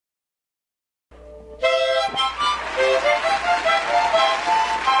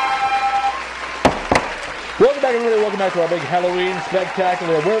back to our big Halloween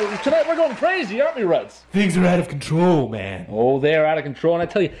spectacular. Tonight we're going crazy, aren't we, Ruds? Things are out of control, man. Oh, they're out of control, and I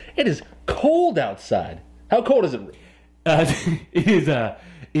tell you, it is cold outside. How cold is it? It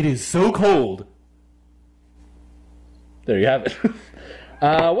is so cold. There you have it.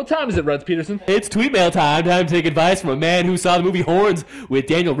 What time is it, Ruds Peterson? It's tweet mail time. Time to take advice from a man who saw the movie Horns with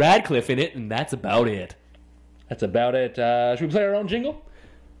Daniel Radcliffe in it, and that's about it. That's about it. Should we play our own jingle?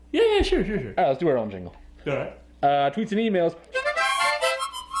 Yeah, sure. All right, let's do our own jingle. All right. Tweets and emails.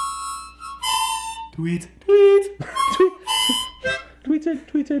 Tweets. Tweets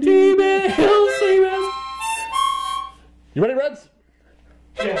and Emails. You ready, Ruds?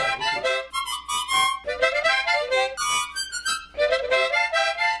 Yeah.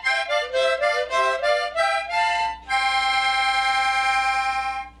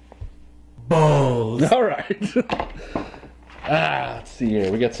 Balls. All right. Let's see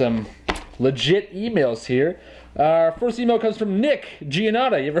here. We got some legit emails here. Our first email comes from Nick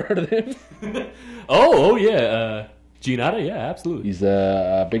Giannotta. You ever heard of him? Oh yeah. Giannotta, yeah, absolutely. He's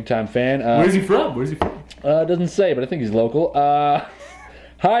a big-time fan. Where's he from? Doesn't say, but I think he's local.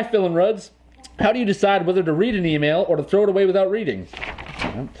 Hi, Phil and Ruds. How do you decide whether to read an email or to throw it away without reading?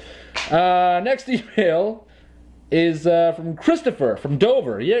 Next email is from Christopher from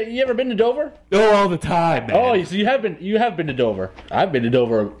Dover. You ever been to Dover? Oh, all the time, man. Oh, so you have been to Dover. I've been to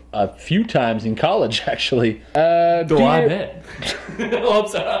Dover a few times in college, actually. I bet. Oh,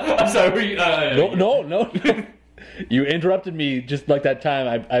 I'm sorry. No. You interrupted me just like that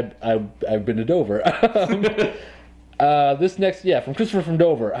time. I've been to Dover. This next, from Christopher from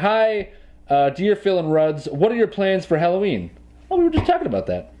Dover. Hi, dear Phil and Ruds. What are your plans for Halloween? Oh, we were just talking about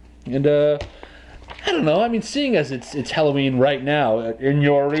that. And I don't know. I mean, seeing as it's Halloween right now in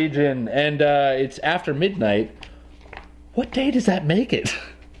your region, and it's after midnight, what day does that make it?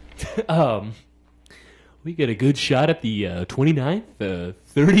 We get a good shot at the 29th,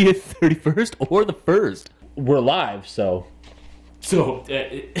 30th, 31st, or the 1st. We're live, so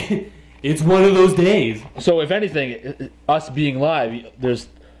it's one of those days. So if anything, us being live, there's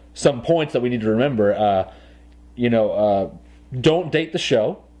some points that we need to remember. Don't date the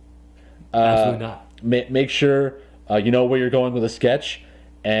show. Absolutely not. Make sure you know where you're going with a sketch,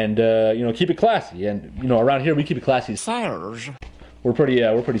 and keep it classy. And around here we keep it classy. Sarge. We're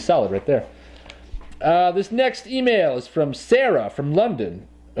pretty solid right there. This next email is from Sarah from London.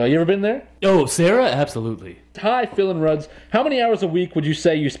 You ever been there? Oh, Sarah, absolutely. Hi, Phil and Ruds. How many hours a week would you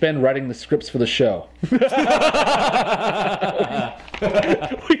say you spend writing the scripts for the show? We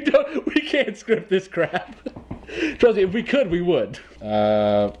can't script this crap. Trust me, if we could, we would. We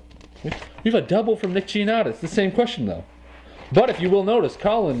have a double from Nick Giannotta. It's the same question, though. But if you will notice,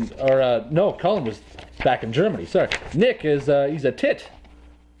 Colin was back in Germany. Sorry. Nick he's a tit.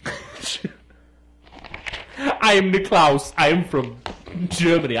 I am Niklaus. I am from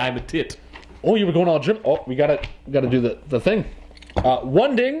Germany. I'm a tit. Oh, you were going all German. Oh, we gotta do the thing.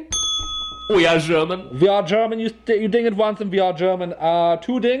 One ding. We are German. We are German. You ding it once and we are German.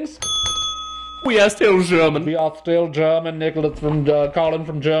 Two dings. We are still German. We are still German. Nicholas from Colin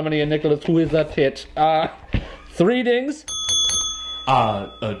from Germany and Nicholas, who is a tit. Three dings.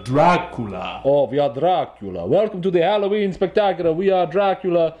 Dracula. Oh, we are Dracula. Welcome to the Halloween Spectacular. We are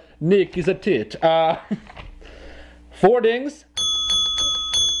Dracula. Nick is a tit. Four dings.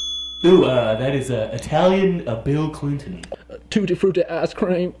 Ooh, that is Italian Bill Clinton. Tutti frutti ice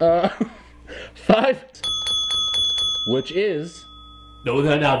cream. Five. Which is... No,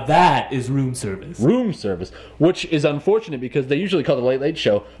 now that is room service. Room service, which is unfortunate because they usually call the Late Late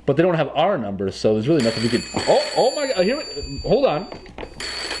Show, but they don't have our numbers, so there's really nothing we can... Oh my God, hold on.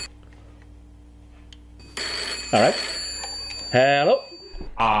 All right. Hello?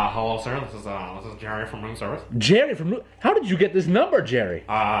 Hello, sir. This is Jerry from Room Service. Jerry from Room... How did you get this number, Jerry?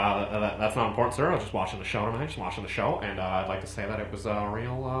 That's not important, sir. I was just watching the show tonight, and I'd like to say that it was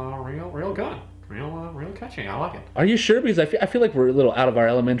real good. Real catchy. I like it. Are you sure? Because I feel like we're a little out of our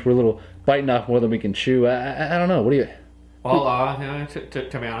element. We're a little biting off more than we can chew. I don't know. What do you... Well,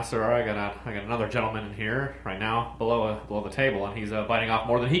 to be honest, sir, I got another gentleman in here right now below the table, and he's biting off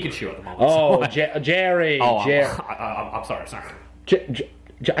more than he can chew at the moment. Oh, so. Jerry. Oh, Jerry. I'm sorry, sir.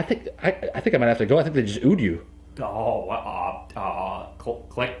 I think I might have to go. I think they just oohed you.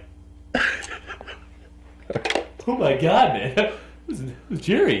 Click. Oh my God, man! It was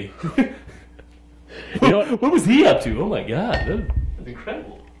Jerry. What was he up to? Oh my God, that was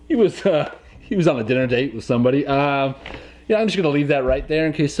incredible. He was on a dinner date with somebody. I'm just gonna leave that right there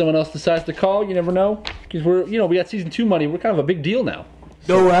in case someone else decides to call. You never know, because we got season 2 money. We're kind of a big deal now.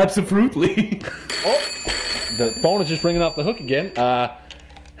 No, absolutely. Oh, the phone is just ringing off the hook again.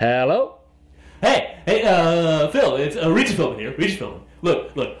 Hello? Hey, Hey, Phil, it's Regis Philbin here. Regis Philbin.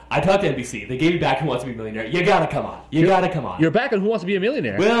 Look, I talked to NBC. They gave me back Who Wants to Be a Millionaire. You gotta come on. You gotta come on. You're back on Who Wants to Be a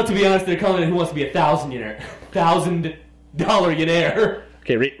Millionaire. Well, to be honest, they're calling it Who Wants to Be a $1,000-millionaire.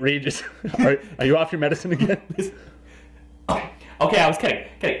 Okay, Regis, are you off your medicine again? Okay, I was kidding.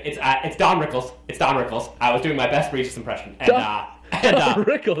 It's Don Rickles. It's Don Rickles. I was doing my best Regis impression. And, Don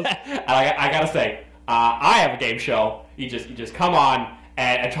Rickles. And I gotta say, I have a game show. You just come on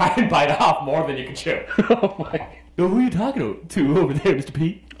and try and bite off more than you can chew. Oh my. Who are you talking to over there, Mr.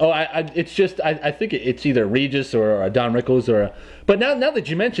 Pete? Oh, it's just I think it's either Regis or Don Rickles or. But now that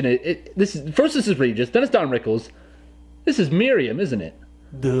you mention it, this is Regis, then it's Don Rickles. This is Miriam, isn't it?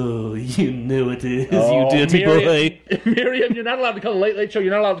 Duh, you know it is, Oh, you dirty Miriam, boy. Miriam, you're not allowed to call the Late Late Show.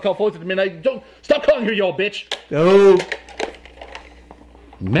 You're not allowed to call Foley at the Midnight. Don't stop calling her, you old bitch. Oh,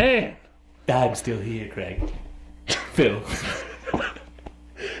 Man, I'm still here, Craig. Phil.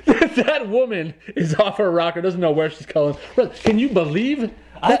 that woman is off her rocker. Doesn't know where she's calling. Can you believe?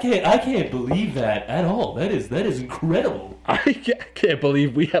 I can't believe that at all. That is incredible. I can't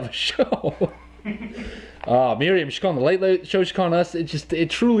believe we have a show. Oh, Miriam, she's calling the Late Late Show. She's calling us. It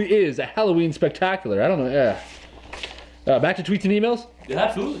truly is a Halloween spectacular. I don't know. Yeah. Back to tweets and emails.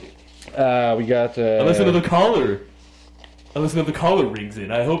 Absolutely. We got. Unless another caller rings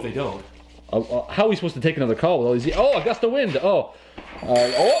in. I hope they don't. How are we supposed to take another call with all these? Oh, a gust of wind. Oh,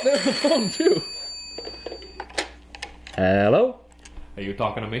 there's the phone too. Hello. Are you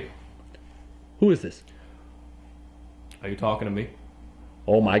talking to me? Who is this? Are you talking to me?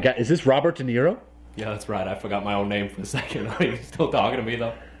 Oh my God, is this Robert De Niro? Yeah, that's right. I forgot my own name for a second. Are you still talking to me,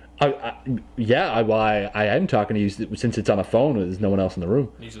 though? I am talking to you since it's on a phone. There's no one else in the room.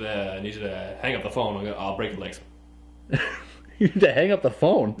 I need you to hang up the phone. I'll break your legs. You need to hang up the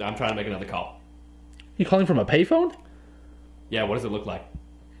phone. I'm trying to make another call. You calling from a payphone? Yeah, what does it look like?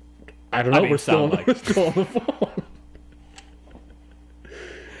 I don't know. mean, We're still sound like. we're still on the phone.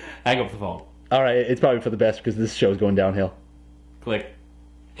 Hang up the phone. All right, it's probably for the best because this show's going downhill. Click.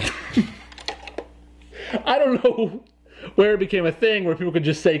 I don't know where it became a thing where people could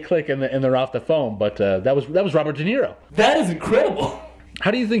just say click and they're off the phone, but that was Robert De Niro. That is incredible.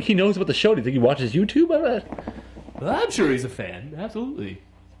 How do you think he knows about the show? Do you think he watches YouTube? I'm sure he's a fan. Absolutely.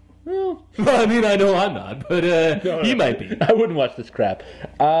 Well, I mean, I know I'm not, but he might be. I wouldn't watch this crap.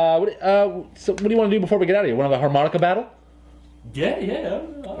 So what do you want to do before we get out of here? Want to have a harmonica battle? Yeah.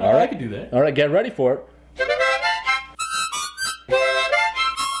 All right. I can do that. All right, get ready for it.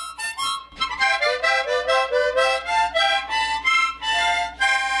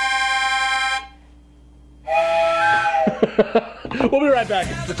 We'll be right back.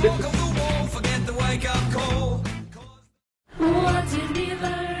 What did we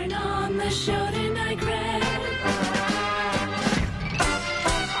learn on the show tonight, Greg?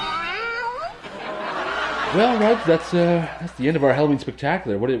 Well, Rod, that's the end of our Halloween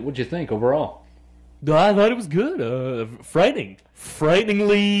spectacular. What'd you think overall? No, I thought it was good.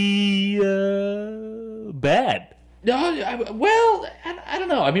 Frighteningly bad. No, I don't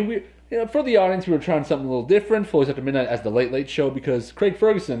know. I mean, for the audience, we were trying something a little different. Foley's After Midnight as the Late Late Show because Craig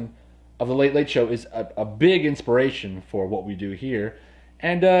Ferguson of the Late Late Show is a big inspiration for what we do here.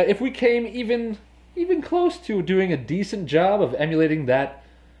 And if we came even close to doing a decent job of emulating that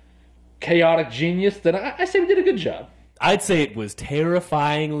chaotic genius, then I say we did a good job. I'd say it was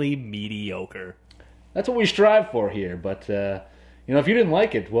terrifyingly mediocre. That's what we strive for here. But if you didn't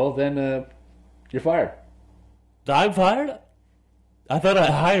like it, well, then you're fired. I'm fired? I thought I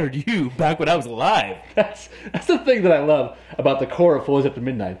hired you back when I was alive. That's the thing that I love about the core of Foley's After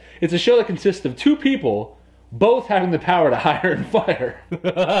Midnight. It's a show that consists of two people, both having the power to hire and fire.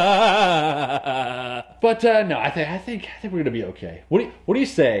 But no, I think we're gonna be okay. What do you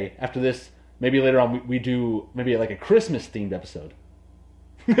say after this? Maybe later on we do maybe like a Christmas themed episode.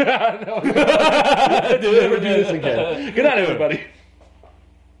 No, let's never do this again. Good night, everybody.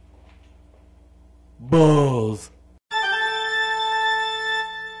 Balls.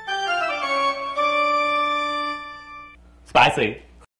 Spicy.